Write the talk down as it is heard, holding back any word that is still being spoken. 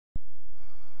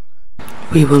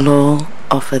We will all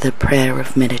offer the prayer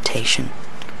of meditation.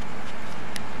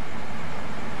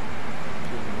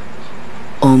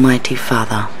 Almighty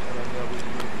Father,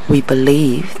 we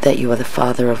believe that you are the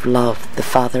Father of love, the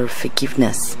Father of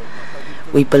forgiveness.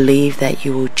 We believe that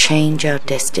you will change our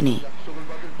destiny.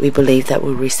 We believe that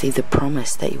we'll receive the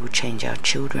promise that you will change our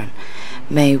children.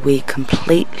 May we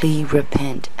completely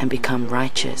repent and become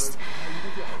righteous,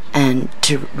 and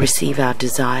to receive our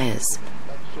desires,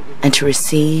 and to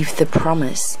receive the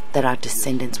promise that our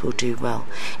descendants will do well.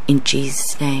 In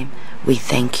Jesus' name, we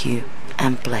thank you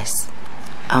and bless.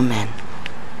 Amen.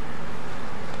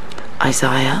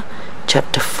 Isaiah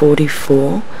chapter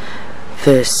 44,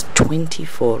 verse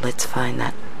 24. Let's find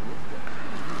that.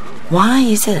 Why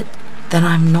is it that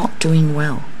I'm not doing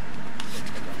well?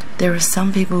 There are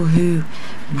some people who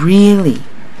really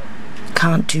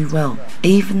can't do well,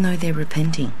 even though they're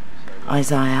repenting.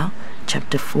 Isaiah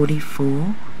chapter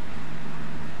 44,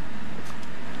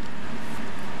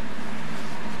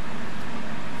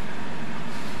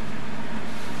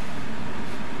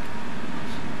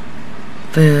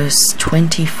 verse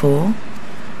 24.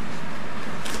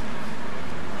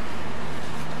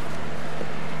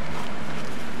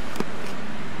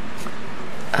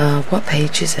 What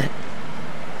page is it?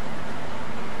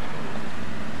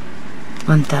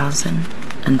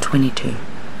 1022.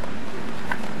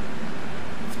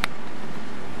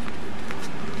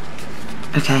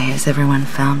 Okay, has everyone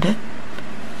found it?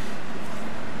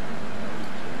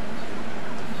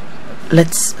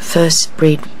 Let's first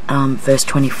read verse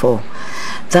 24.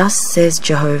 Thus says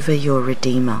Jehovah your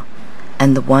Redeemer,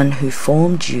 and the one who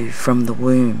formed you from the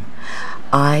womb.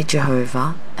 I,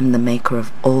 Jehovah, am the maker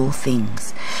of all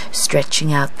things,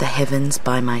 stretching out the heavens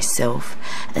by myself,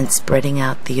 and spreading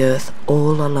out the earth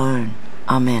all alone.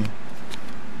 Amen.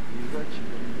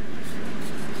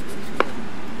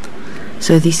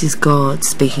 So this is God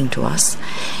speaking to us.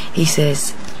 He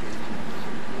says,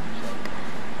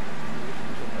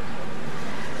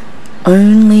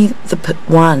 only the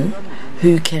one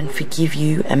who can forgive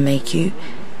you and make you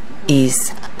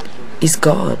is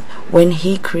God. When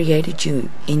He created you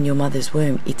in your mother's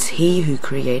womb, it's He who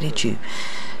created you.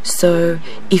 So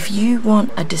if you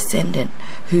want a descendant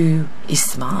who is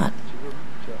smart,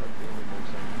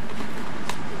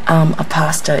 a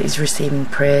pastor is receiving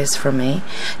prayers from me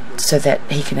so that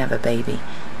he can have a baby.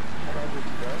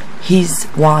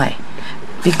 Why?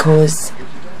 Because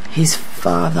his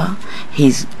father,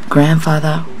 his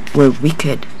grandfather were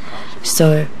wicked.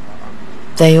 So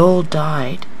they all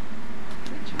died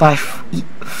by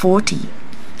 40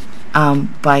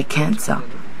 by cancer.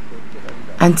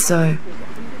 And so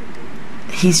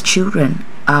his children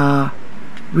are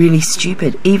really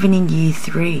stupid. Even in year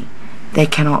 3, they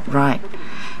cannot write.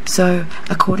 So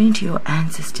according to your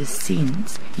ancestors'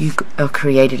 sins, you are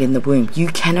created in the womb. You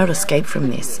cannot escape from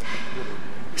this.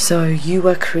 So you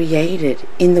were created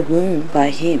in the womb by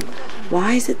Him.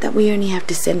 Why is it that we only have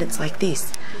descendants like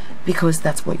this? Because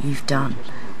that's what you've done,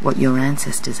 what your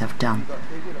ancestors have done,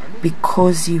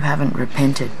 because you haven't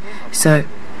repented. So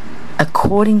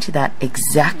according to that,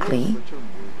 exactly,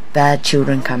 bad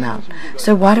children come out.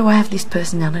 So why do I have this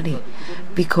personality?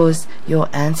 Because your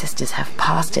ancestors have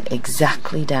passed it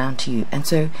exactly down to you, and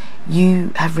so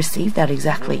you have received that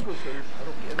exactly.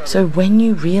 So when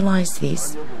you realize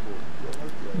this,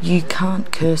 you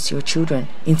can't curse your children.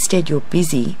 Instead, you're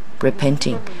busy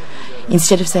repenting.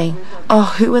 Instead of saying,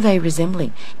 oh, who are they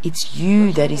resembling? It's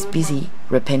you that is busy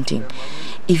repenting.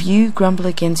 If you grumble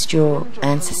against your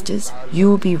ancestors, you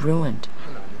will be ruined.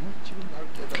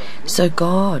 So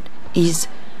God is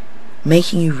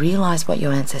making you realize what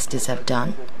your ancestors have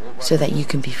done so that you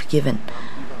can be forgiven.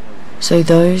 So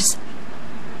those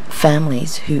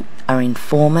families who are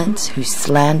informants, who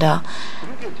slander,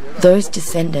 those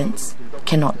descendants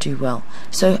cannot do well.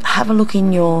 So have a look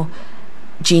in your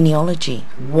genealogy.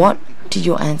 What did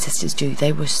your ancestors do?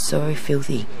 They were so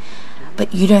filthy.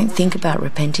 But you don't think about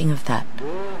repenting of that.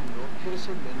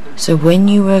 So when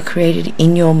you were created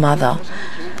in your mother,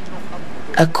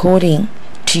 according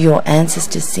to your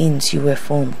ancestors' sins, you were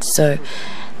formed. So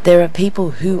there are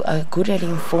people who are good at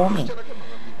informing.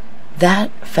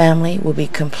 That family will be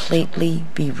completely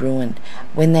ruined.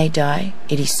 When they die,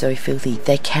 it is so filthy.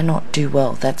 They cannot do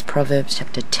well. That's Proverbs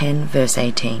chapter 10, verse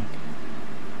 18.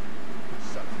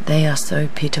 They are so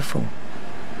pitiful.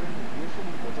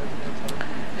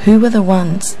 Who were the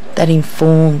ones that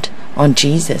informed on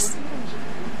Jesus?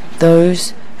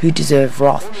 Those who deserve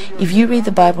wrath. If you read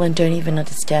the Bible and don't even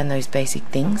understand those basic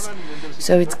things,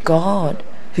 so it's God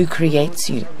who creates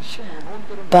you.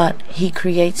 but he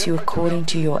creates you according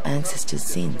to your ancestors'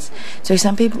 sins. So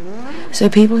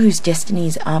people whose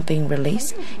destinies aren't being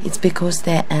released, it's because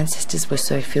their ancestors were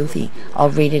so filthy. I'll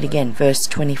read it again, verse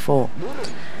 24.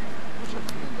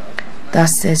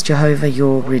 Thus says Jehovah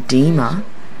your Redeemer,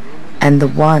 and the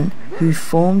one who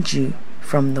formed you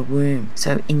from the womb,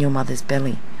 so in your mother's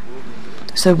belly.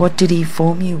 So what did he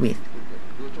form you with?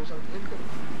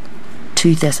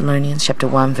 2 Thessalonians chapter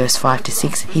 1 verse 5 to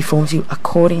 6. He forms you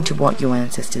according to what your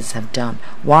ancestors have done.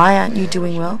 Why aren't you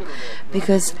doing well?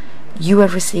 Because you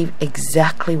have received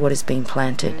exactly what has been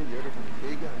planted.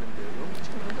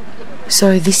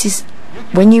 So this is,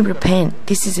 when you repent,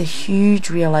 this is a huge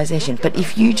realization. But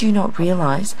if you do not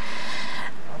realize,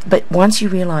 but once you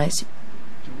realize,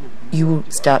 you will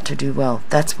start to do well.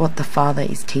 That's what the Father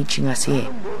is teaching us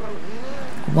here.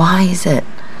 Why is it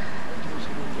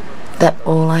that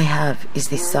all I have is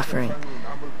this suffering?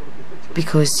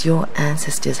 Because your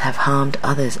ancestors have harmed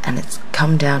others and it's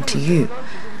come down to you.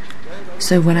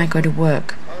 So when I go to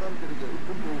work,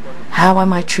 how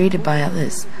am I treated by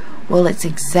others? Well, it's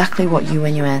exactly what you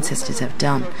and your ancestors have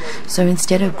done. So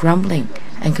instead of grumbling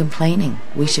and complaining,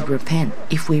 we should repent.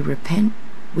 If we repent,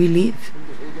 we live.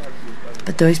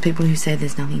 But those people who say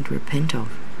there's nothing to repent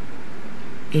of,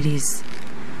 it is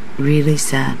really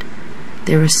sad.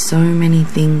 There are so many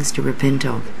things to repent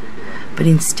of. But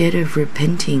instead of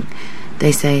repenting,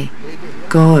 they say,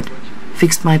 God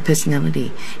fixed my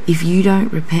personality. If you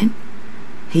don't repent,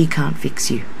 he can't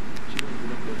fix you.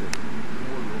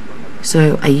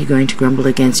 So are you going to grumble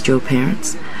against your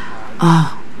parents?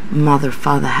 Oh, mother,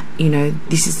 father,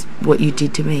 this is what you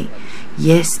did to me.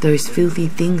 Yes, those filthy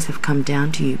things have come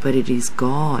down to you, but it is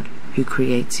God who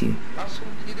creates you.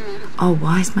 Oh,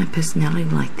 why is my personality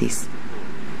like this?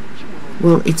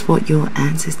 Well, it's what your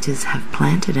ancestors have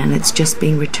planted and it's just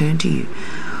been returned to you.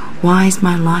 Why is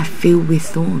my life filled with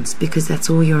thorns? Because that's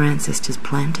all your ancestors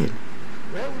planted.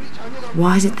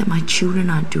 Why is it that my children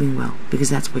aren't doing well? Because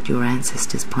that's what your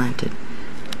ancestors planted.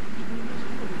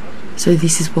 So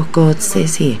this is what God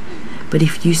says here. But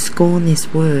if you scorn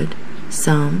this word,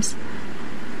 Psalms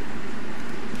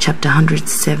chapter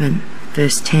 107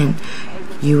 verse 10,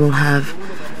 you will have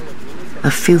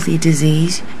a filthy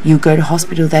disease. You go to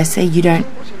hospital, they say you don't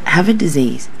have a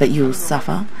disease, but you will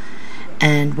suffer,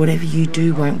 and whatever you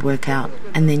do won't work out,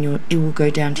 and then it will go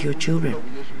down to your children.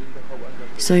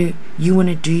 So you want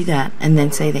to do that and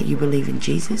then say that you believe in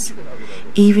Jesus?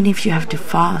 Even if you have to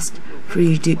fast for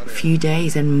a few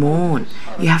days and mourn,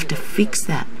 you have to fix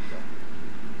that.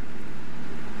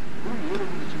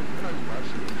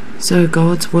 So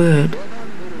God's word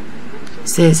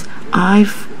says,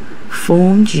 I've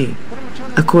formed you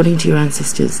according to your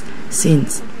ancestors'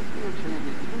 sins.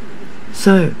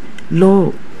 So,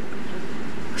 Lord,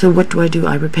 so what do?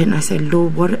 I repent and I say,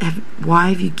 Lord, why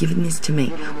have you given this to me?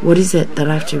 What is it that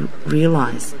I have to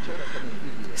realize?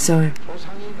 So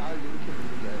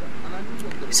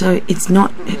it's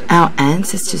not our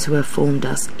ancestors who have formed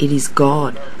us, it is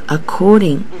God,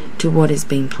 according to what has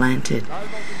been planted.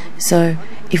 So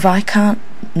if I can't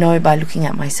know by looking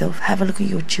at myself, have a look at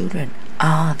your children.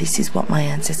 This is what my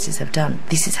ancestors have done.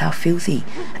 This is how filthy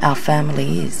our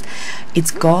family is.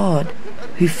 It's God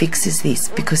who fixes this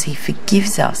because he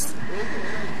forgives us.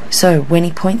 So when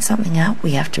he points something out,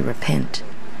 we have to repent.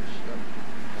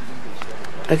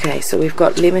 Okay, so we've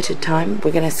got limited time.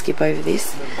 We're going to skip over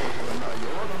this.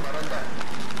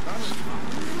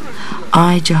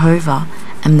 I, Jehovah,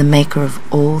 am the maker of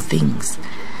all things.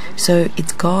 So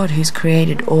it's God who's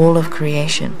created all of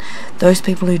creation. Those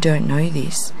people who don't know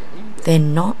this, they're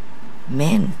not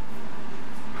men.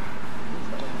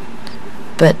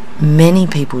 But many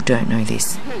people don't know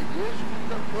this.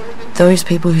 Those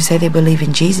people who say they believe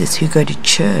in Jesus, who go to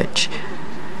church,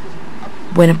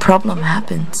 when a problem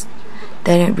happens,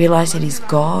 they don't realize it is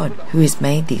God who has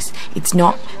made this.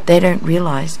 They don't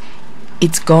realize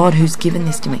it's God who's given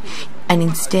this to me. And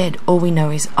instead, all we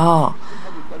know is,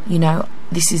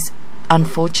 this is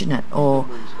unfortunate, or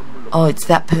it's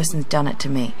that person's done it to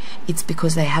me. It's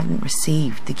because they haven't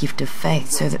received the gift of faith,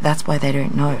 so that's why they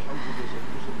don't know.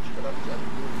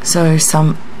 So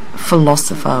some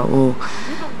philosopher, or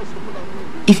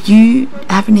if you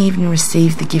haven't even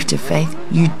received the gift of faith,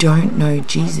 you don't know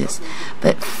Jesus.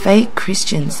 But fake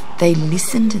Christians, they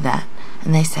listen to that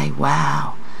and they say,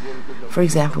 wow. For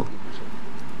example,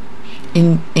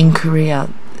 in Korea,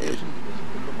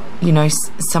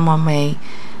 someone may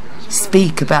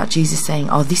speak about Jesus saying,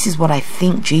 this is what I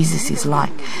think Jesus is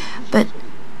like, but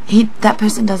that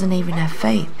person doesn't even have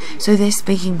faith, so they're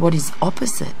speaking what is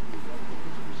opposite.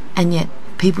 And yet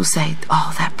people say,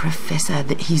 that professor,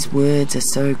 that his words are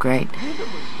so great.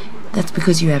 That's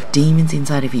because you have demons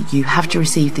inside of you. You have to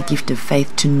receive the gift of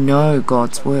faith to know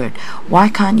God's word. Why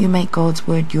can't you make God's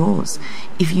word yours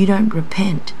if you don't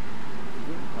repent?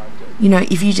 You know,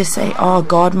 if you just say, oh,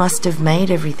 God must have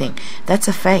made everything, that's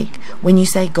a fake. When you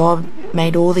say God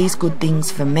made all these good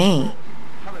things for me,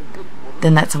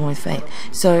 then that's someone with faith.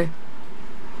 So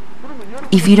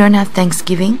if you don't have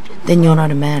thanksgiving, then you're not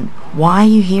a man. Why are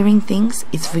you hearing things?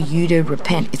 It's for you to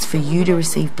repent. It's for you to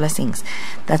receive blessings.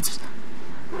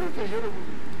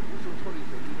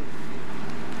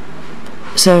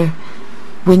 So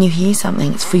when you hear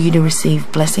something, it's for you to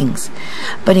receive blessings.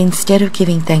 But instead of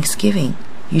giving thanksgiving,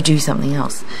 you do something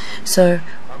else. So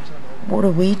what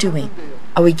are we doing?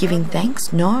 Are we giving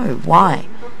thanks? No. Why?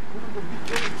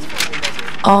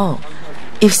 Oh,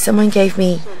 if someone gave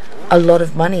me a lot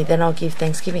of money, then I'll give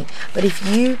thanksgiving. But if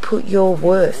you put your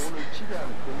worth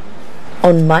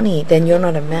on money, then you're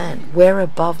not a man. We're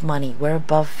above money. We're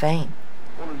above fame.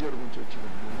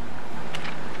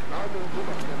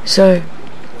 So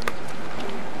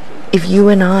if you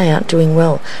and I aren't doing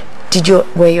well,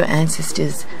 were your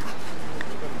ancestors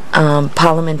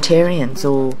parliamentarians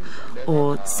or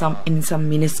in some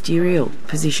ministerial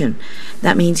position?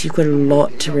 That means you've got a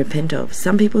lot to repent of.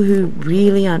 Some people who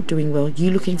really aren't doing well,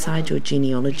 you look inside your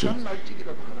genealogy.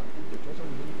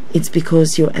 It's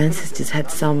because your ancestors had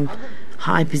some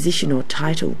high position or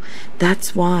title.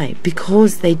 That's why.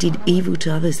 Because they did evil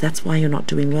to others, that's why you're not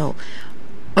doing well.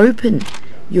 Open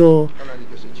your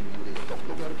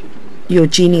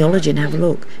genealogy and have a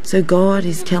look. So God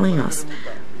is telling us.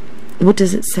 What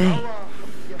does it say?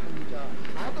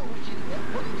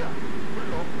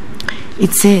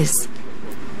 It says,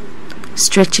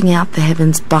 stretching out the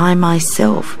heavens by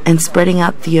myself and spreading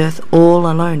out the earth all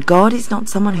alone. God is not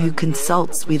someone who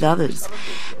consults with others.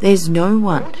 There's no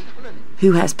one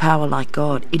who has power like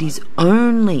God. It is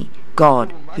only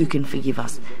God who can forgive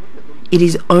us. It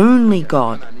is only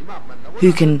God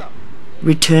who can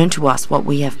return to us what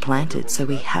we have planted. So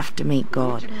we have to meet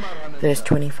God. Verse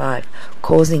 25,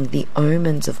 causing the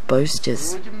omens of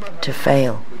boasters to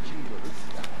fail.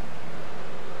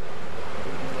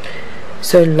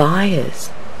 So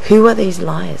liars, who are these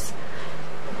liars?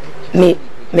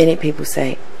 Many people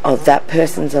say, oh, that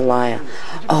person's a liar.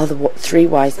 Oh, the 3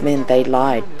 wise men, they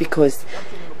lied because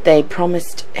they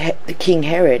promised the King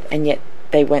Herod and yet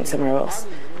they went somewhere else.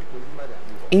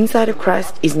 Inside of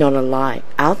Christ is not a lie.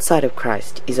 Outside of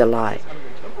Christ is a lie.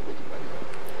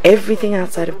 Everything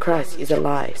outside of Christ is a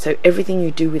lie. So everything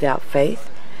you do without faith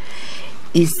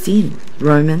is sin.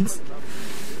 Romans.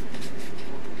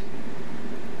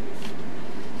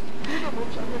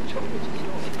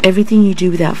 Everything you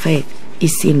do without faith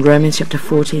is sin. Romans chapter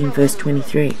 14 verse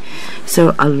 23.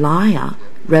 So a liar,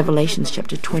 Revelations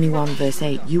chapter 21 verse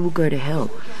 8, you will go to hell.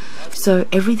 So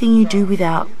everything you do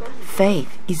without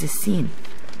faith is a sin.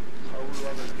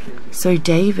 So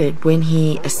David, when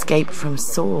he escaped from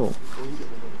Saul,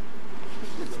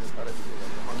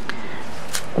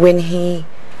 when he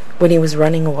was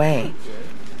running away,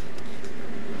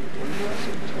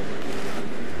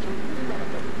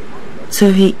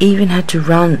 so he even had to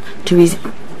run to his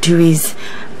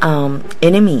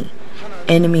enemy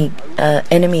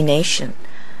nation.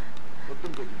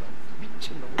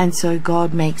 And so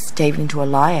God makes David into a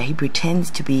liar. He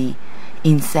pretends to be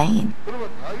insane.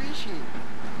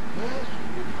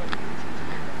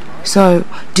 So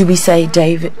do we say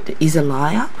David is a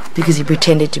liar because he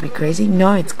pretended to be crazy?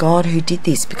 No, it's God who did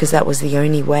this because that was the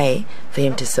only way for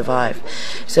him to survive.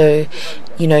 So,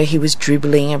 you know, he was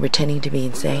dribbling and pretending to be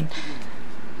insane.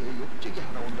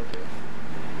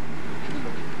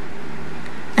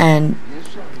 And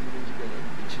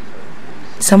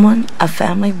a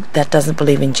family that doesn't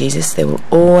believe in Jesus, there will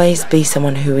always be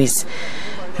someone who is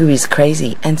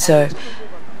crazy. And so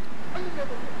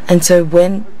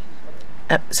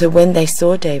when they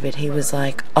saw David, he was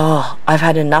like, oh, I've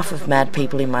had enough of mad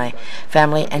people in my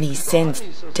family, and he sends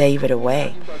David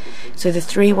away. So the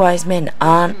 3 wise men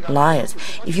aren't liars.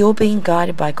 If you're being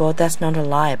guided by God, that's not a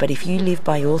liar. But if you live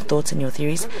by your thoughts and your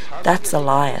theories, that's a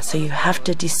liar. So you have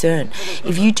to discern.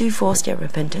 If you do forced out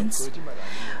repentance,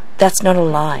 that's not a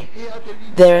lie.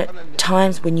 There are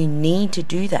times when you need to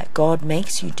do that. God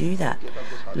makes you do that.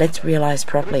 Let's realize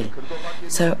properly.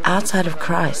 So outside of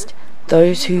Christ,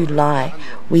 those who lie,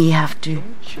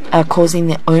 are causing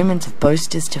the omens of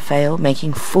boasters to fail,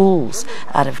 making fools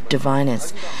out of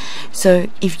diviners. So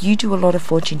if you do a lot of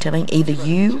fortune telling, either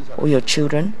you or your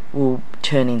children will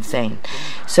turn insane.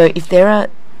 So if there are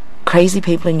crazy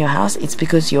people in your house, it's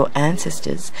because your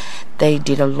ancestors, they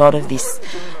did a lot of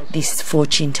this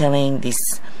fortune telling,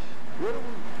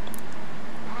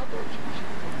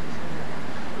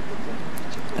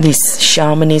 this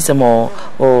shamanism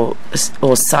or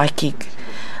psychic.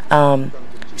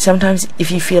 Sometimes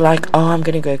if you feel like, oh, I'm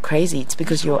going to go crazy, it's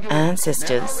because your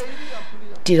ancestors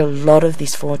did a lot of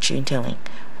this fortune telling.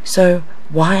 So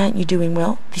why aren't you doing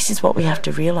well? This is what we have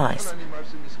to realize.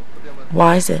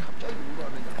 Why is it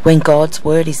when God's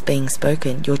word is being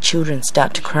spoken, your children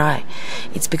start to cry?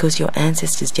 It's because your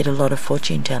ancestors did a lot of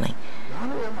fortune telling.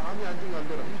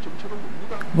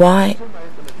 Why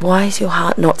is your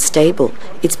heart not stable?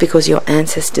 It's because your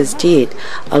ancestors did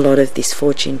a lot of this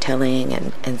fortune telling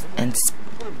and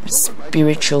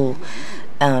spiritual,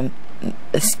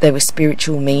 they were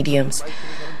spiritual mediums.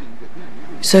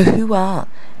 So who are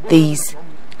these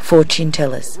fortune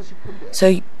tellers?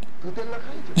 So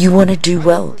you want to do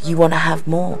well, you want to have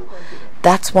more.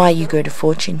 That's why you go to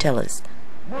fortune tellers.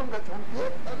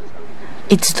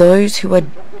 It's those who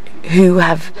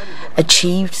have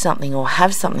achieved something or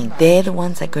have something. They're the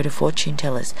ones that go to fortune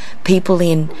tellers. People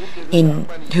in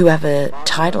who have a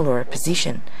title or a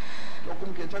position.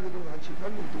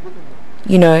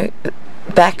 You know,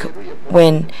 back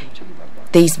when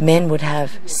these men would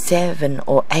have 7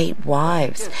 or 8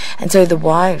 wives, and so the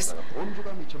wives,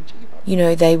 you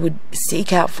know, they would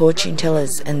seek out fortune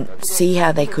tellers and see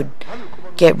how they could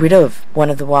get rid of one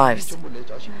of the wives.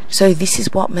 So this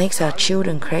is what makes our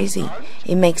children crazy.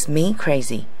 It makes me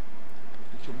crazy.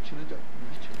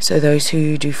 So those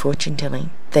who do fortune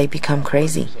telling, they become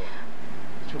crazy.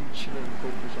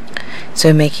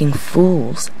 So making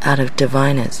fools out of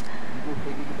diviners.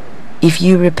 If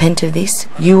you repent of this,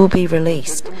 you will be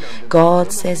released.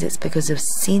 God says it's because of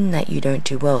sin that you don't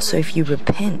do well. So if you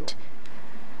repent,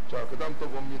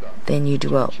 then you do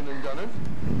well.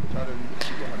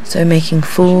 So making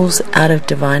fools out of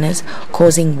diviners,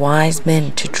 causing wise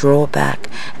men to draw back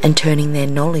and turning their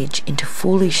knowledge into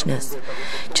foolishness.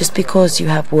 Just because you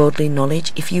have worldly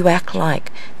knowledge, if you act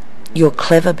like you're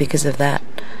clever because of that.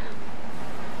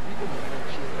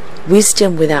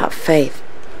 Wisdom without faith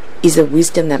is a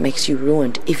wisdom that makes you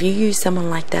ruined. If you use someone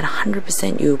like that,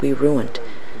 100% you will be ruined.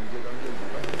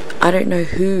 I don't know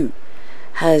who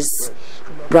has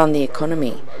run the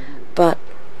economy, but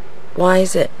why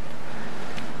is it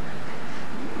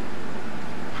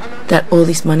that all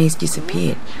this money has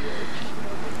disappeared?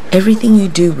 Everything you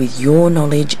do with your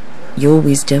knowledge, your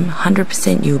wisdom,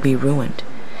 100% you'll be ruined.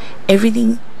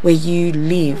 Everything where you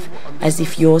live as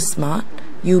if you're smart,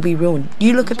 you'll be ruined.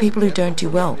 You look at people who don't do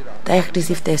well. They act as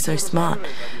if they're so smart.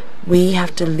 We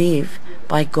have to live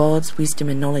by God's wisdom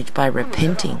and knowledge, by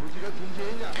repenting.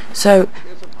 So,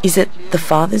 is it the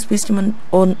Father's wisdom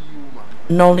or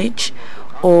knowledge,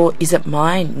 or is it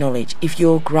my knowledge? If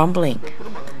you're grumbling,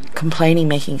 complaining,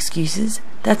 making excuses,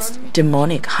 that's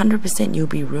demonic. 100% you'll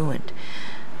be ruined.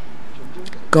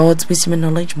 God's wisdom and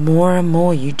knowledge, more and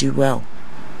more you do well.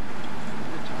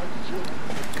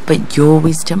 But your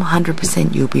wisdom,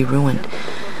 100% you'll be ruined.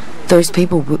 Those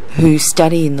people who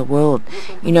study in the world,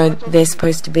 you know, they're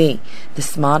supposed to be the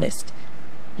smartest.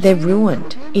 They're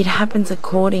ruined. It happens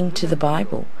according to the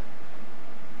Bible.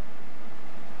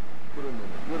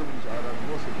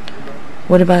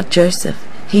 What about Joseph?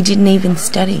 He didn't even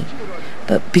study.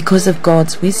 But because of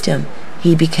God's wisdom,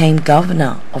 he became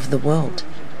governor of the world.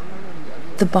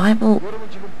 The Bible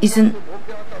isn't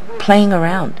playing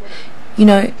around. You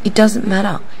know, it doesn't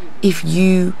matter if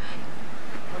you're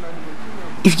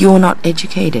not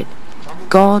educated.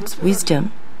 God's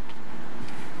wisdom,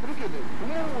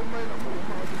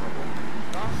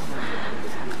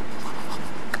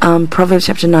 Proverbs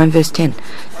chapter 9 verse 10,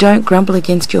 don't grumble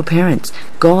against your parents.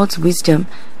 God's wisdom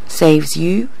saves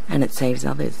you and it saves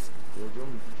others.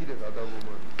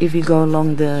 If you go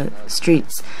along the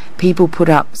streets, people put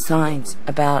up signs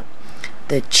about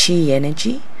the chi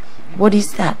energy. What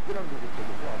is that?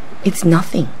 It's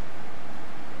nothing.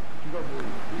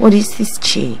 What is this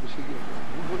chi?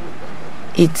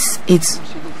 It's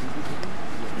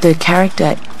the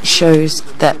character shows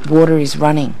that water is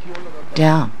running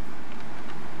down.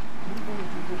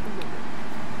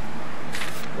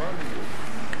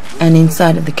 And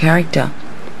inside of the character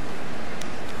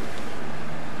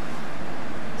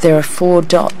there are 4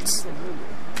 dots.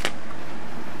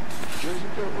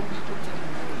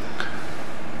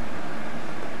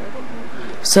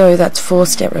 So that's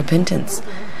 4-step repentance.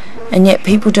 And yet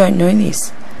people don't know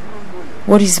this.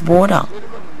 What is water?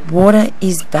 Water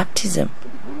is baptism.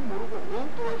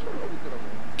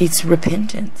 It's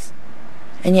repentance.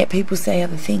 And yet people say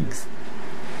other things.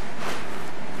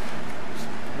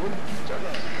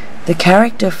 The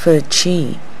character for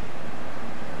chi.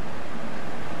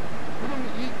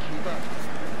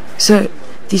 So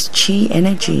this chi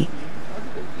energy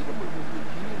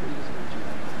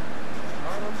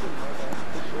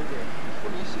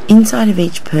inside of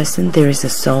each person there is a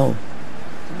soul.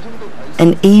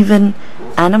 And even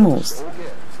animals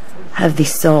have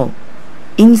this soul.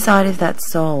 Inside of that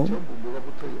soul,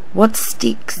 what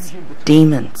sticks?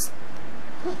 Demons.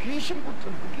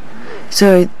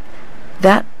 So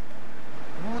that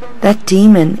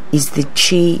demon is the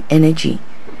chi energy.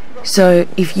 So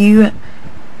if you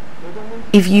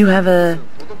have a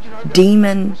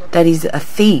demon that is a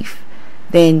thief,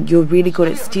 then you're really good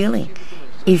at stealing.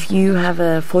 If you have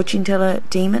a fortune teller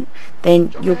demon,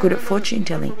 then you're good at fortune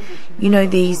telling. You know,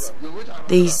 these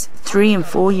 3 and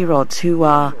 4 year olds who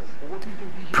are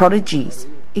prodigies,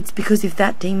 it's because if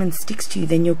that demon sticks to you,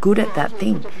 then you're good at that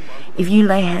thing. If you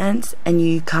lay hands and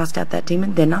you cast out that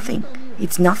demon, they're nothing.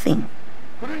 It's nothing.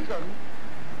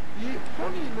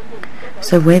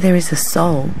 So where there is a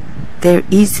soul, there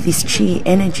is this chi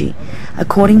energy.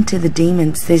 According to the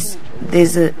demons, there's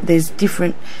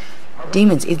different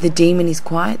demons. If the demon is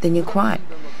quiet, then you're quiet.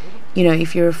 You know,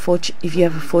 if you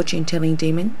have a fortune telling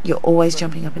demon, you're always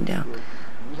jumping up and down.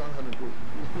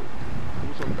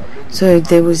 So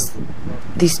there was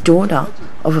this daughter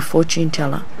of a fortune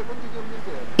teller.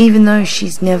 Even though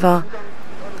she never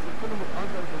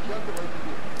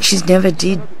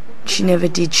did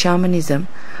shamanism,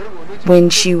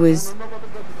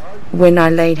 when I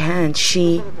laid hands,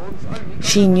 she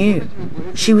knew.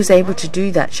 She was able to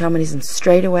do that shamanism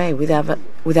straight away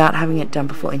without having it done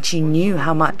before, and she knew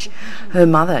how much her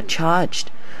mother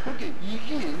charged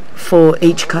for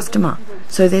each customer.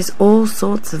 So there's all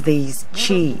sorts of these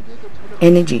chi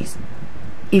energies.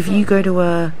 If you go to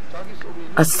a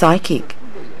psychic,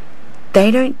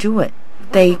 they don't do it.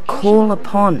 They call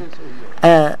upon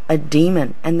a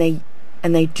demon, and they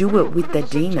do it with the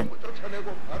demon.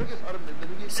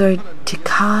 So to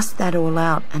cast that all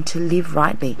out and to live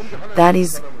rightly, that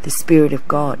is the Spirit of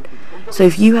God. So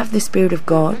if you have the Spirit of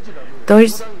God,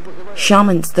 those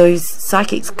shamans, those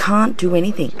psychics can't do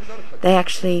anything. They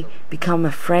actually become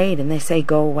afraid and they say,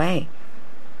 go away.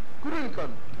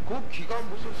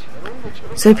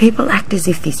 So people act as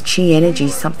if this chi energy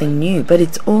is something new, but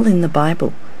it's all in the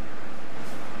Bible.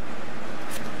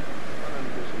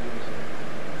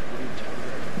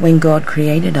 When God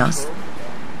created us,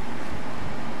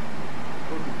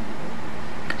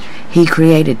 He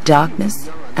created darkness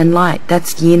and light.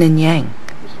 That's yin and yang.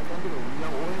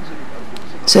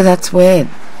 So that's where,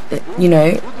 you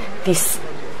know, this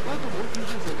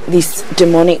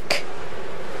demonic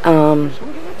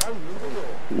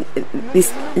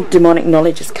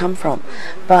knowledge has come from.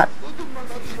 But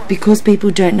because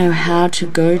people don't know how to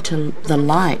go to the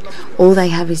light, all they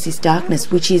have is this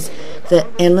darkness, which is the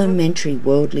elementary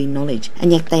worldly knowledge,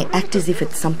 and yet they act as if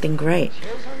it's something great.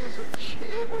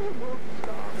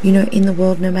 You know, in the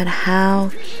world, no matter how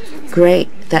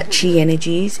great that chi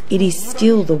energy is, it is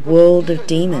still the world of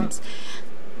demons.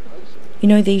 You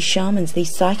know, these shamans,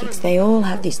 these psychics, they all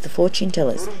have this, the fortune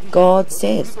tellers. God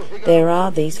says there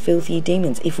are these filthy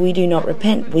demons. If we do not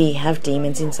repent, we have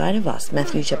demons inside of us.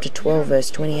 Matthew chapter 12, verse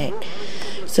 28.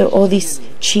 So all this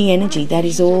chi energy, that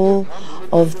is all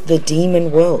of the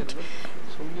demon world.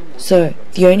 So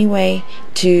the only way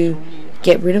to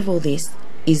get rid of all this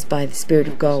is by the Spirit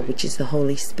of God, which is the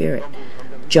Holy Spirit.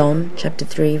 John chapter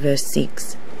 3, verse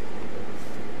 6.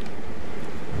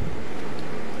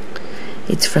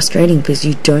 It's frustrating because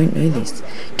you don't know this.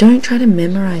 Don't try to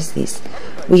memorize this.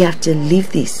 We have to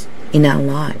live this in our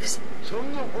lives.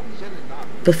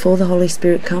 Before the Holy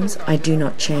Spirit comes, I do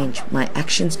not change. My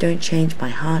actions don't change. My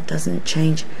heart doesn't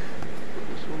change.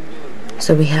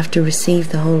 So we have to receive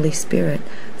the Holy Spirit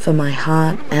for my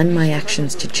heart and my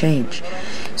actions to change.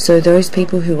 So those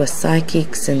people who are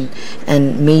psychics and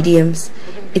mediums,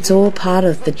 it's all part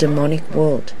of the demonic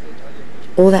world.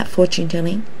 All that fortune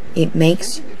telling, it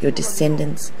makes your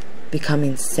descendants become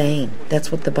insane.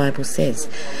 That's what the Bible says.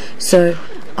 So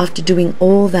after doing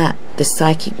all that, the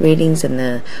psychic readings and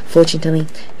the fortune telling,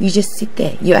 you just sit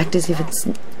there. You act as if it's,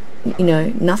 you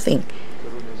know, nothing.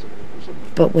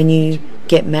 But when you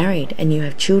get married and you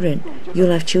have children,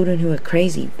 you'll have children who are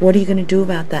crazy. What are you going to do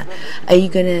about that? Are you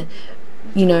going to,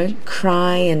 you know,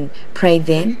 cry and pray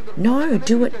then? No,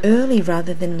 do it early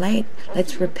rather than late.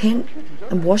 Let's repent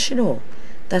and wash it all.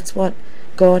 That's what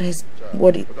God is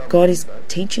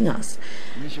teaching us.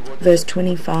 Verse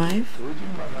 25,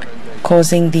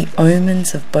 causing the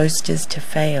omens of boasters to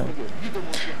fail.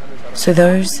 So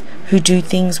those who do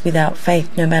things without faith,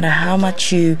 no matter how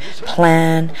much you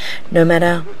plan, no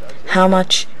matter how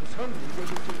much,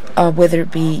 whether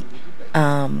it be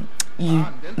you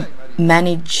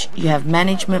have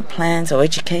management plans or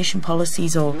education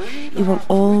policies, or it will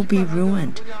all be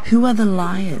ruined. Who are the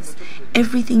liars?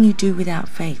 Everything you do without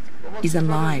faith is a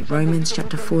lie. Romans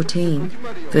chapter 14,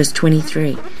 verse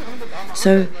 23.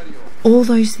 So all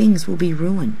those things will be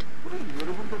ruined.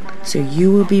 So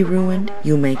you will be ruined,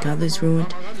 you'll make others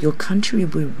ruined, your country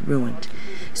will be ruined.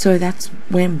 So that's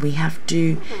when we have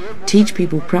to teach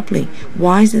people properly.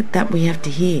 Why is it that we have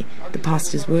to hear the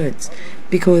pastor's words?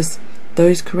 Because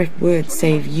those correct words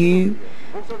save you,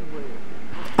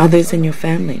 others, and your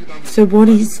family. So what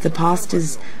is the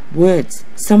pastor's words?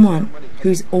 Someone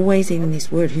who's always in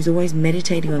this word, who's always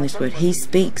meditating on this word. He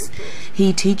speaks,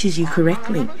 he teaches you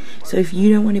correctly. So if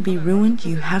you don't want to be ruined,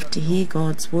 you have to hear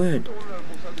God's word.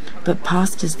 But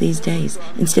pastors these days,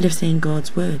 instead of saying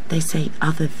God's word, they say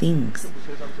other things.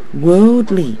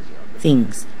 Worldly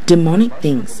things, demonic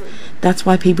things. That's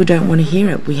why people don't want to hear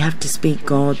it. We have to speak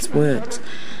God's words.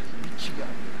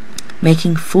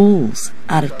 Making fools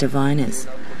out of diviners.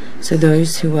 So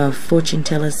those who are fortune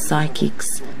tellers,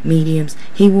 psychics, mediums,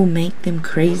 he will make them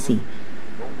crazy.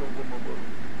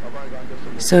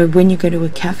 So when you go to a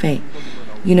cafe,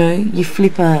 you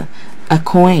flip a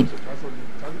coin.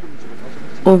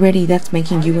 Already that's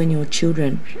making you and your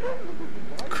children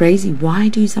crazy. Why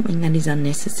do something that is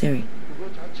unnecessary?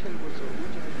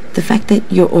 The fact that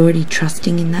you're already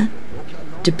trusting in that,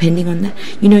 depending on that,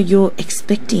 you're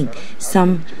expecting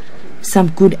some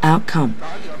good outcome.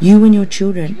 You and your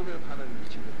children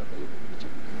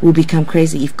will become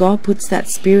crazy. If God puts that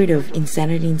spirit of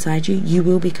insanity inside you, you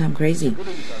will become crazy.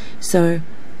 So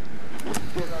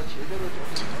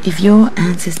if your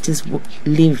ancestors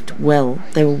lived well,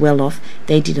 they were well off,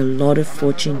 they did a lot of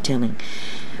fortune telling.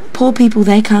 Poor people,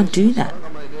 they can't do that.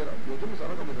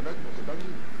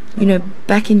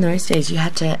 Back in those days, you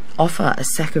had to offer a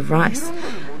sack of rice.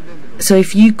 So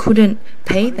if you couldn't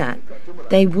pay that,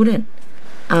 they wouldn't,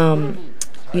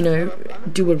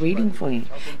 do a reading for you.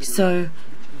 So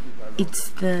it's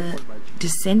the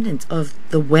descendants of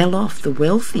the well-off, the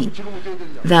wealthy,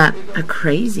 that are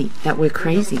crazy, that we're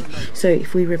crazy. So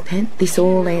if we repent, this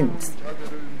all ends.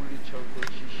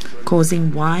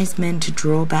 Causing wise men to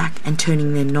draw back and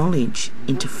turning their knowledge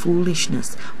into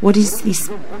foolishness. What is this?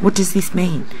 What does this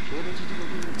mean?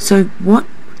 So what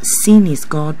sin is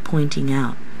God pointing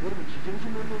out?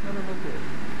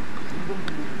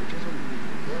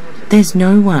 There's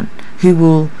no one who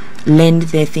will lend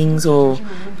their things or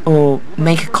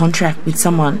make a contract with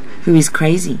someone who is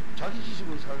crazy.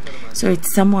 So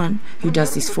it's someone who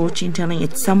does this fortune telling.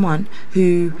 It's someone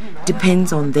who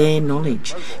depends on their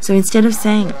knowledge. So instead of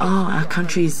saying, our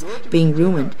country's being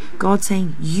ruined, God's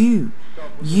saying, you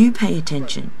pay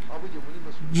attention.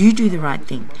 You do the right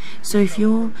thing. So if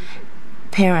your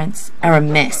parents are a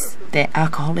mess, they're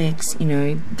alcoholics,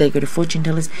 they go to fortune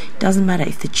tellers, doesn't matter.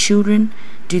 If the children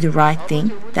do the right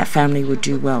thing, that family will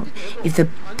do well. If the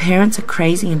parents are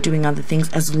crazy and doing other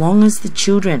things, as long as the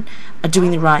children are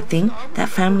doing the right thing, that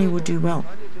family will do well.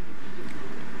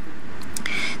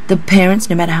 The parents,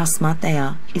 no matter how smart they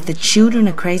are, if the children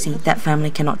are crazy, that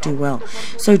family cannot do well.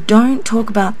 So don't talk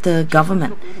about the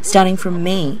government. Starting from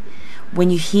me, when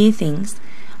you hear things,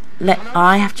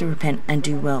 I have to repent and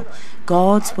do well.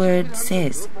 God's word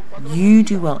says you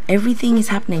do well. Everything is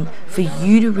happening for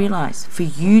you to realize, for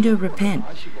you to repent.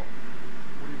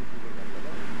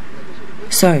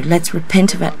 So let's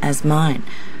repent of it as mine.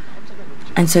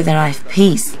 And so that I have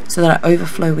peace, so that I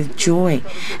overflow with joy.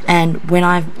 And when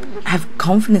I have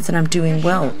confidence that I'm doing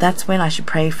well, that's when I should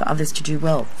pray for others to do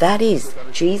well. That is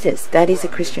Jesus. That is a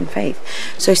Christian faith.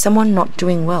 So someone not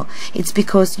doing well, it's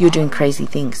because you're doing crazy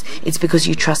things. It's because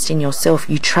you trust in yourself.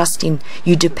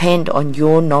 You depend on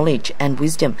your knowledge and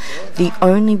wisdom. The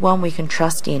only one we can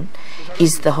trust in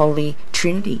is the Holy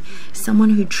Trinity.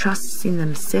 Someone who trusts in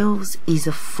themselves is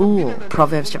a fool.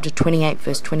 Proverbs chapter 28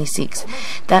 verse 26.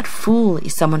 That fool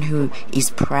is someone who is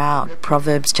proud.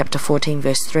 Proverbs chapter 14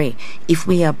 verse 3. If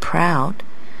we are proud,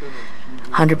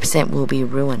 100% will be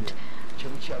ruined.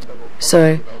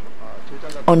 So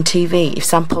on TV, if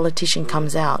some politician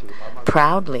comes out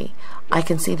proudly, I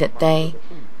can see that they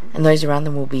and those around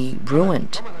them will be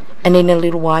ruined. And in a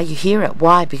little while you hear it.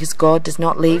 Why? Because God does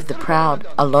not leave the proud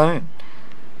alone.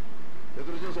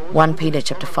 1 Peter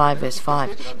chapter 5 verse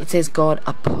 5, it says God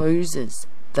opposes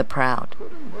the proud.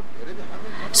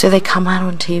 So they come out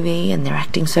on TV and they're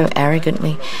acting so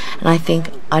arrogantly, and I think,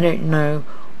 I don't know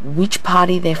which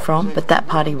party they're from, but that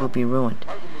party will be ruined.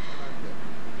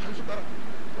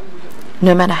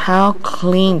 No matter how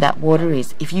clean that water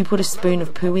is, if you put a spoon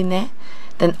of poo in there,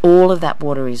 then all of that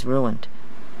water is ruined.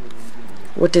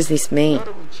 What does this mean?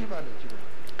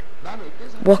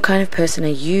 What kind of person are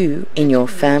you in your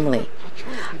family?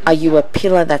 Are you a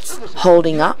pillar that's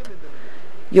holding up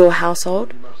your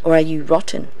household, or are you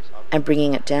rotten and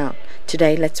bringing it down?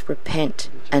 Today, let's repent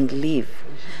and live.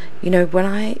 You know, when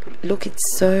I look,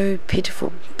 it's so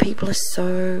pitiful. People are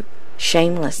so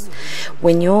shameless.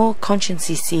 When your conscience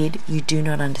is seared, you do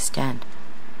not understand.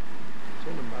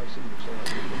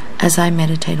 As I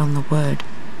meditate on the Word,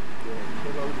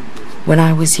 when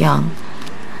I was young,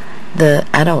 the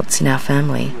adults in our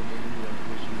family,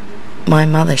 my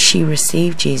mother, she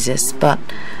received Jesus, but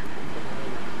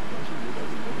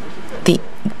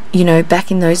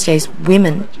back in those days,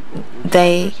 women,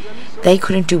 they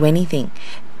couldn't do anything.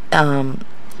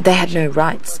 They had no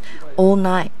rights. All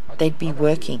night they'd be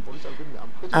working.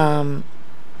 They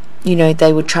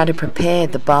would try to prepare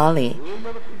the barley,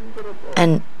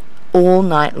 and all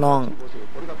night long.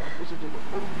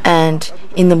 And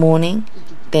in the morning,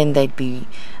 then they'd be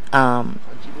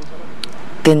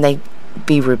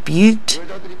rebuked.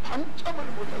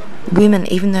 Women,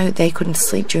 even though they couldn't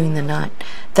sleep during the night,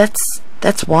 that's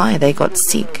why they got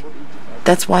sick.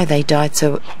 That's why they died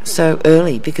so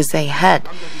early, because they had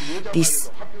this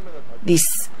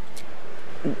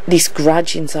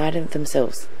grudge inside of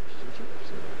themselves.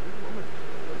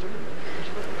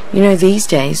 These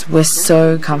days we're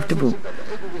so comfortable.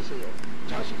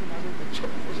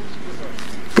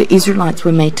 The Israelites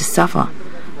were made to suffer,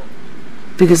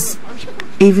 because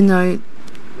even though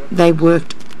they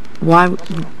worked, why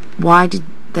did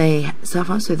they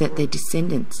suffer? So that their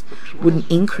descendants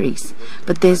wouldn't increase.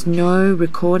 But there's no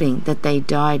recording that they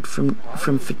died from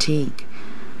fatigue.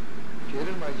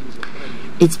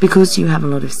 It's because you have a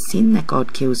lot of sin that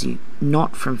God kills you,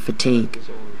 not from fatigue.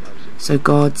 So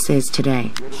God says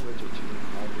today,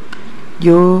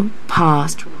 your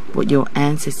past, what your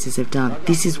ancestors have done,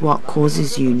 this is what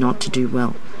causes you not to do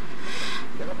well.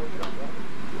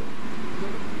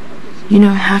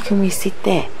 How can we sit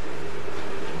there?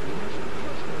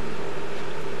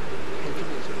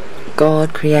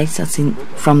 God creates us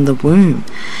from the womb,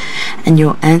 and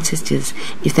your ancestors,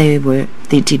 if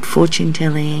they did fortune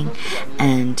telling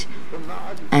and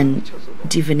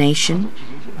divination,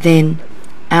 then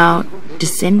our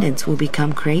descendants will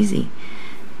become crazy.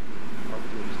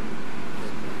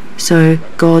 So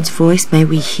God's voice, may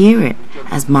we hear it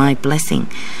as my blessing.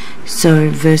 So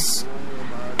verse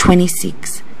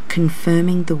 26,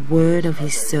 confirming the word of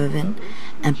his servant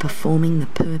and performing the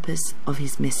purpose of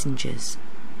his messengers.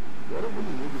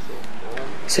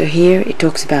 So here it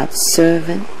talks about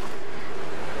servant.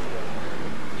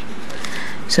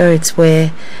 So it's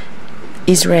where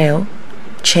Israel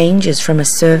changes from a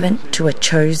servant to a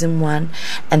chosen one,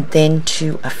 and then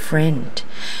to a friend.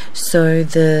 So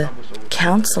the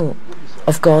counsel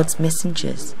of God's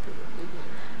messengers,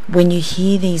 when you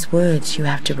hear these words, you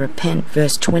have to repent.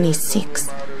 Verse 26,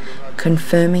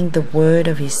 confirming the word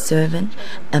of his servant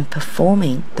and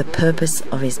performing the purpose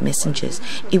of his messengers.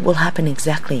 It will happen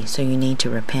exactly, so you need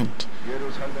to repent.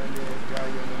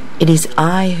 It is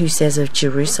I who says of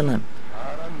Jerusalem,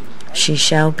 she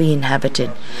shall be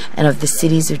inhabited, and of the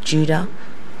cities of Judah,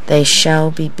 they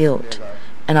shall be built,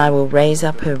 and I will raise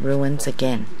up her ruins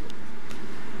again.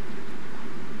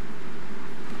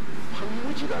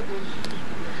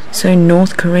 So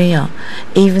North Korea,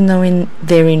 even though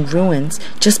they're in ruins,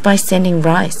 just by sending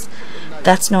rice,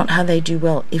 that's not how they do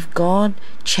well. If God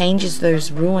changes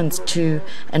those ruins to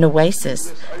an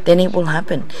oasis, then it will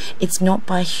happen. It's not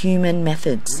by human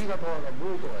methods.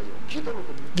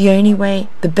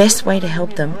 The best way to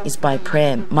help them is by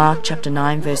prayer. Mark chapter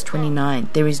 9 verse 29.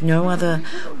 There is no other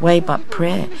way but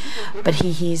prayer, but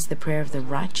he hears the prayer of the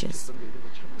righteous.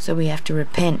 So we have to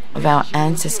repent of our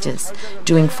ancestors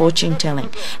doing fortune telling,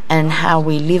 and how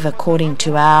we live according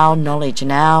to our knowledge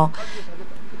and our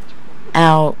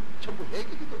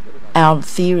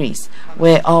theories,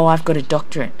 where, I've got a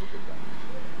doctorate.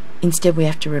 Instead, we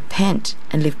have to repent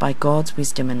and live by God's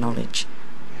wisdom and knowledge.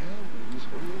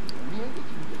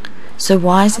 So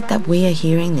why is it that we are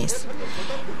hearing this?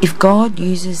 If God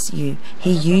uses you,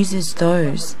 he uses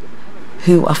those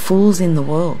who are fools in the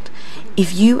world.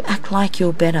 If you act like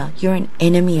you're better, you're an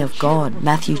enemy of God.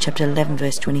 Matthew chapter 11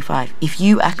 verse 25. If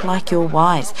you act like you're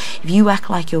wise, if you act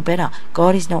like you're better,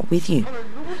 God is not with you.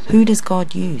 Who does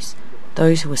God use?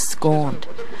 Those who are scorned,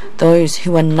 those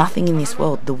who are nothing in this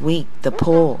world, the weak, the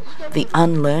poor, the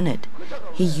unlearned.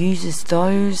 He uses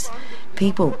those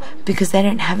people because they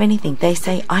don't have anything. They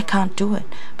say, I can't do it.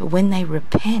 But when they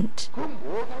repent,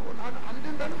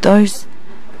 those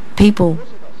people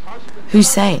who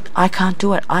say, I can't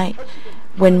do it.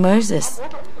 When Moses,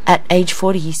 at age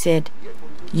 40, he said,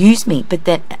 use me. But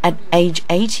that at age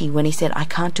 80, when he said, I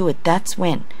can't do it, that's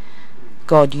when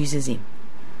God uses him.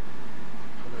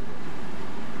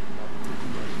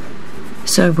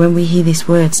 So when we hear this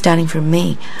word, starting from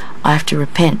me, I have to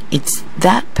repent. It's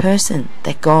that person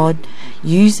that God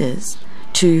uses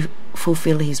to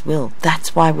fulfill His will.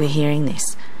 That's why we're hearing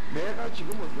this.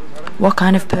 What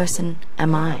kind of person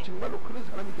am I?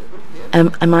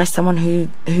 Am I someone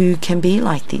who can be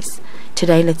like this?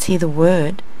 Today, let's hear the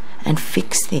word and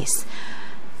fix this.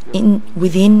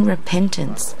 Within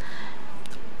repentance,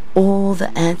 all the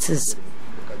answers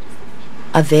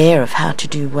are there of how to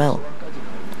do well.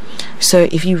 So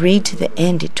if you read to the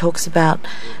end, it talks about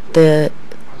the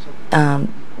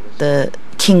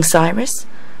King Cyrus.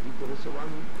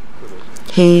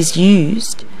 He's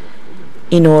used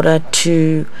in order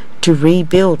to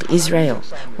rebuild Israel.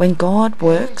 When God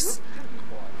works,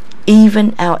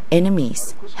 even our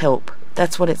enemies help.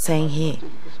 That's what it's saying here.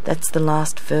 That's the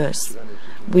last verse.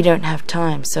 We don't have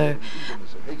time, so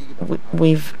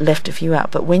we've left a few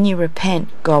out. But when you repent,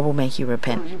 God will make you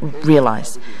repent.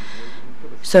 Realize.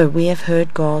 So we have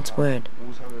heard God's word.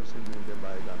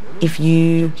 If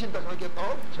you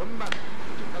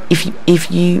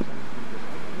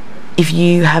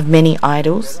have many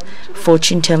idols,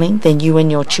 fortune telling, then you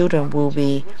and your children will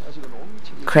be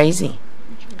crazy.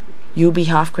 You'll be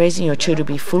half crazy, your children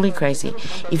will be fully crazy.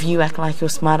 If you act like you're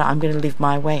smarter, I'm going to live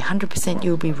my way, 100%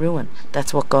 you'll be ruined.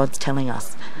 That's what God's telling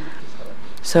us.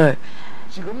 So,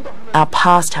 our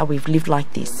past, how we've lived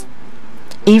like this.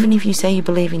 Even if you say you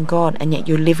believe in God and yet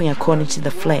you're living according to the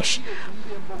flesh,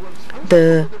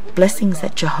 the blessings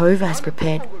that Jehovah has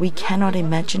prepared, we cannot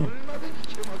imagine.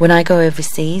 When I go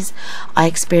overseas, I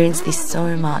experience this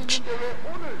so much.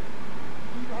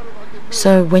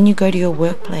 So when you go to your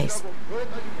workplace,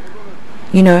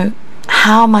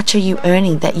 how much are you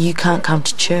earning that you can't come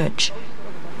to church?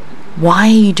 Why are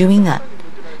you doing that?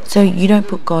 So you don't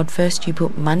put God first, you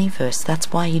put money first. That's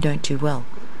why you don't do well.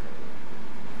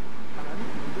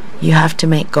 You have to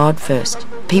make God first.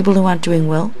 People who aren't doing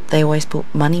well, they always put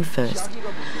money first.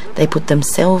 They put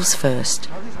themselves first.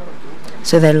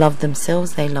 So they love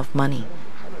themselves, they love money.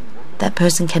 That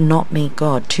person cannot meet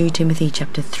God. 2 Timothy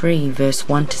chapter 3 verse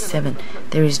 1 to 7.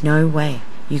 There is no way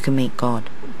you can meet God.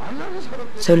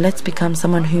 So let's become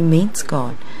someone who meets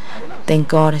God. Then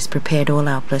God has prepared all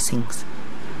our blessings.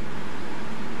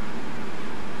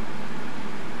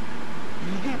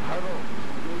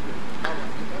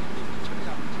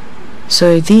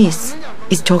 So this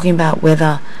is talking about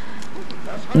whether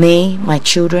me, my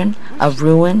children are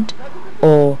ruined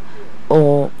or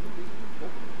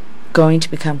going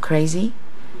to become crazy.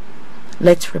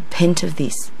 Let's repent of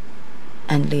this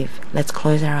and live. Let's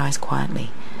close our eyes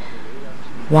quietly.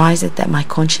 Why is it that my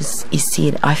conscience is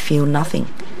seared? I feel nothing.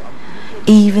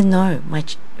 Even though my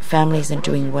family isn't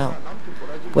doing well.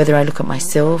 Whether I look at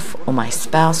myself or my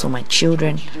spouse or my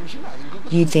children,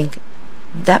 you think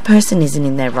that person isn't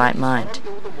in their right mind.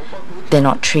 They're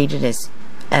not treated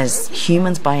as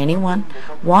humans by anyone.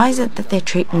 Why is it that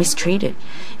they're mistreated?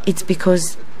 It's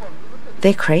because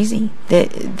they're crazy.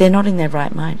 They're not in their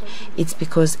right mind. It's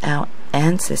because our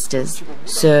ancestors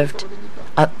served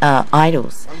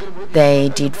idols. They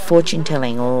did fortune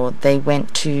telling, or they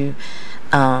went to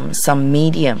some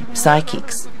medium,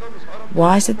 psychics.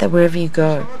 Why is it that wherever you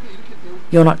go,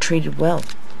 you're not treated well?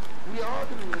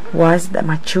 Why is it that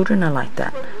my children are like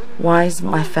that? Why is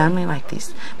my family like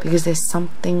this? Because there's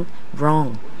something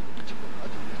wrong.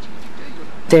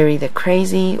 They're either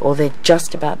crazy or they're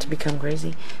just about to become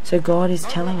crazy. So God is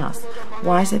telling us,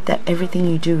 why is it that everything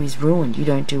you do is ruined? You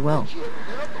don't do well.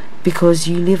 Because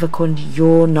you live according to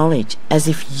your knowledge, as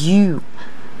if you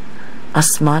are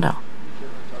smarter.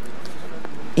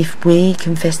 If we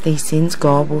confess these sins,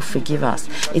 God will forgive us.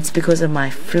 It's because of my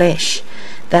flesh.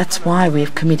 That's why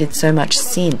we've committed so much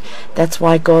sin. That's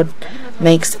why God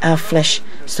makes our flesh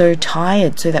so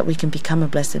tired, so that we can become a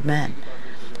blessed man.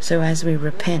 So as we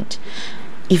repent,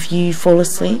 if you fall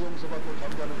asleep,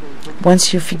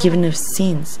 once you're forgiven of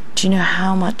sins, do you know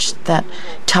how much that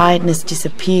tiredness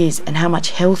disappears and how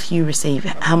much health you receive,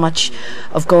 how much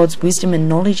of God's wisdom and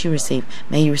knowledge you receive?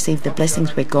 May you receive the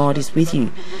blessings where God is with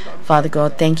you. Father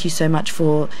God, thank you so much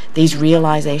for these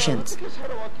realizations.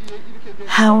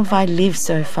 How have I lived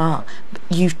so far?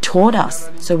 You've taught us,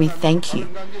 so we thank you.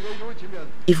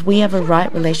 If we have a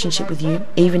right relationship with you,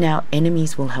 even our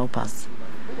enemies will help us.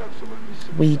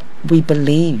 We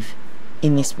believe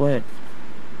in this word.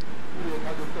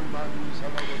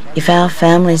 If our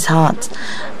family's hearts,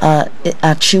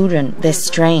 our children, they're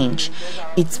strange,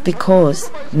 it's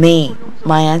because my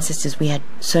ancestors, we had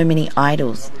so many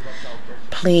idols.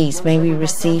 Please, may we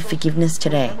receive forgiveness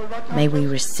today. May we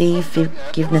receive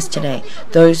forgiveness today.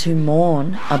 Those who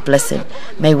mourn are blessed.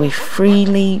 May we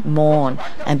freely mourn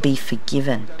and be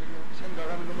forgiven.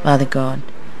 Father God,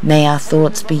 may our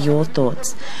thoughts be your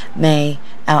thoughts. May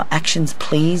our actions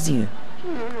please you.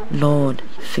 Lord,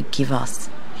 forgive us.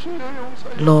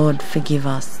 Lord, forgive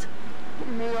us.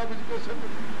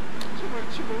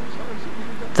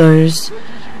 Those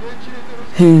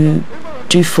who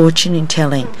do fortune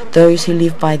telling, those who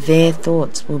live by their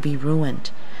thoughts will be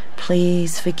ruined.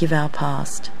 Please forgive our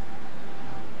past.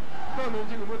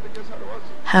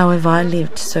 How have I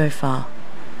lived so far?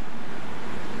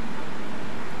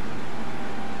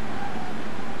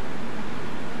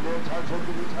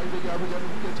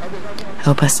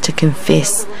 Help us to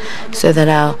confess so that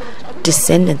our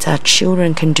descendants, our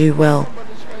children, can do well.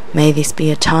 May this be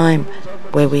a time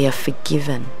where we are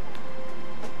forgiven.